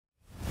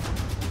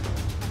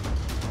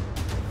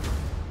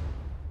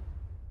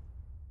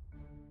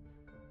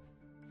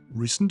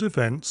Recent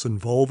events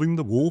involving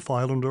the Wolf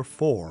Islander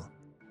 4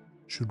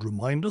 should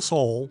remind us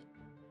all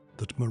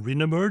that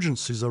marine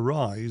emergencies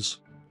arise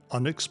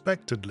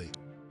unexpectedly.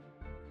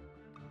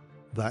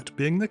 That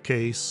being the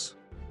case,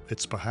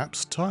 it's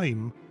perhaps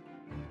time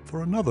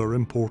for another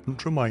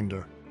important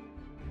reminder.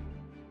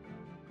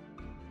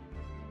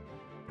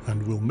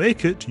 And we'll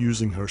make it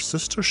using her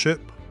sister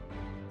ship,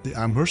 the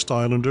Amherst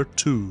Islander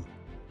 2.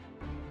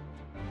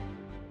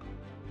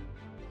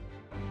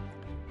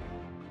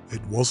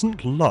 It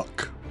wasn't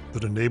luck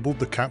that enabled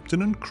the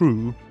captain and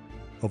crew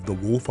of the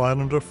Wolf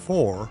Islander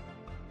 4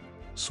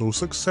 so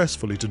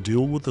successfully to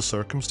deal with the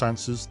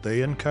circumstances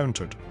they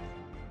encountered.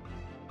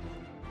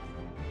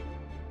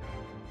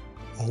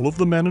 All of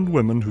the men and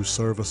women who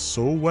serve us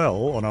so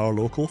well on our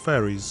local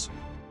ferries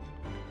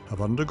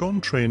have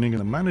undergone training in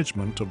the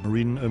management of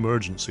marine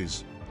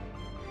emergencies.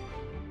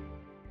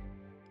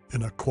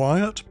 In a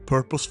quiet,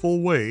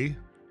 purposeful way,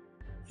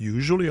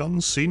 usually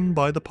unseen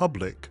by the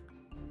public,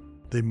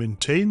 they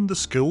maintain the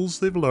skills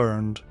they've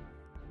learned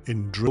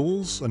in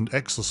drills and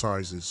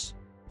exercises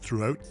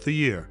throughout the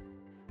year.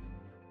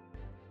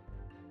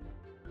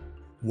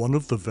 One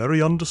of the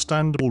very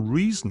understandable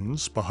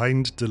reasons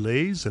behind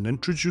delays in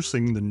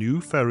introducing the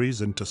new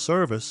ferries into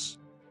service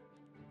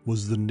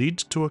was the need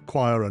to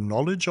acquire a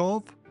knowledge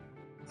of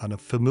and a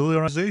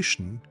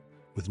familiarization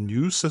with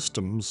new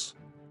systems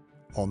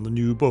on the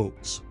new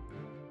boats.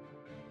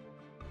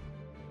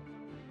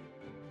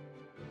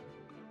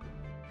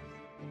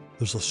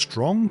 There's a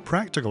strong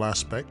practical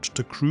aspect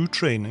to crew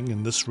training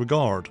in this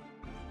regard.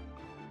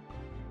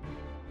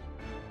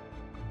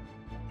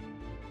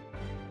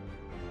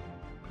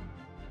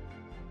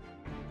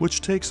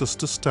 Which takes us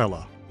to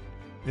Stella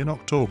in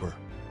October.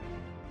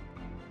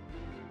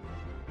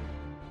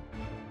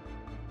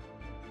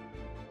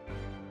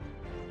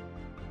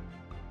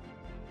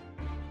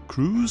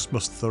 Crews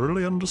must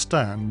thoroughly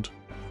understand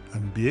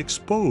and be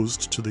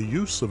exposed to the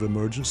use of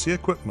emergency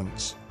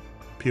equipments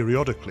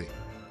periodically.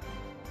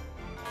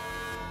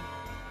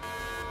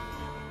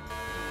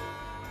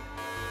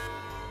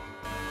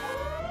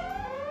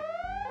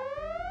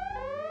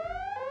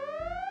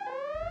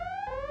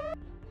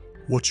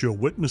 What you're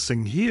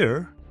witnessing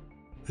here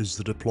is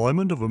the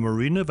deployment of a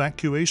marine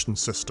evacuation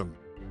system.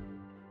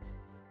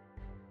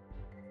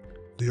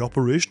 The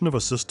operation of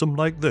a system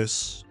like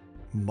this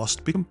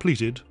must be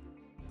completed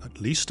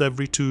at least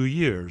every 2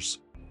 years,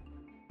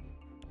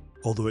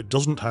 although it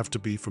doesn't have to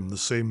be from the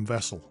same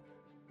vessel.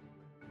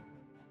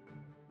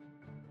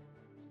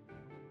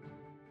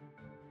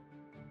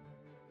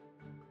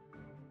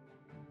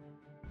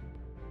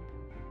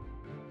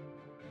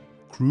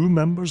 Crew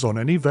members on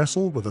any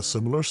vessel with a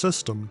similar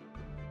system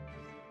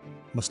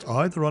must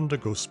either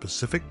undergo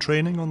specific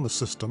training on the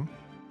system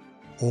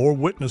or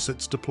witness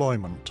its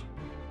deployment,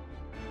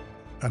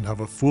 and have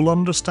a full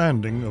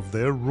understanding of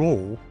their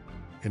role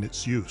in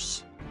its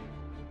use.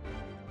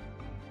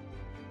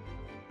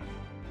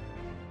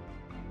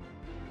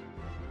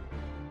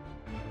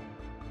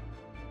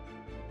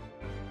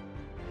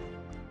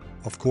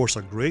 Of course,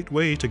 a great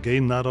way to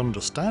gain that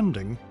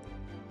understanding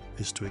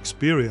is to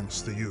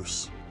experience the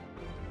use.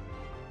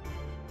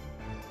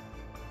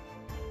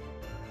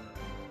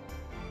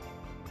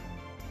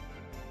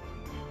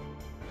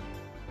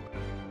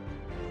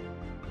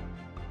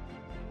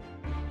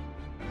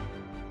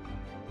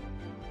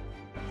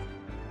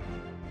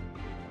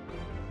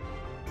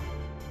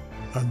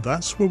 And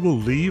that's where we'll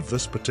leave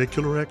this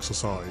particular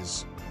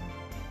exercise,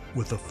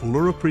 with a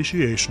fuller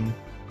appreciation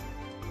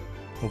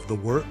of the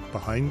work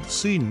behind the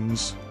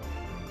scenes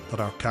that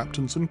our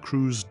captains and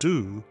crews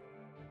do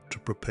to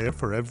prepare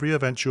for every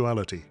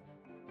eventuality.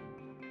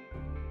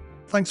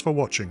 Thanks for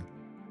watching,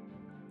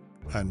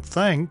 and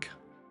thank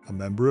a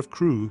member of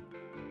crew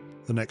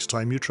the next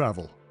time you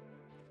travel.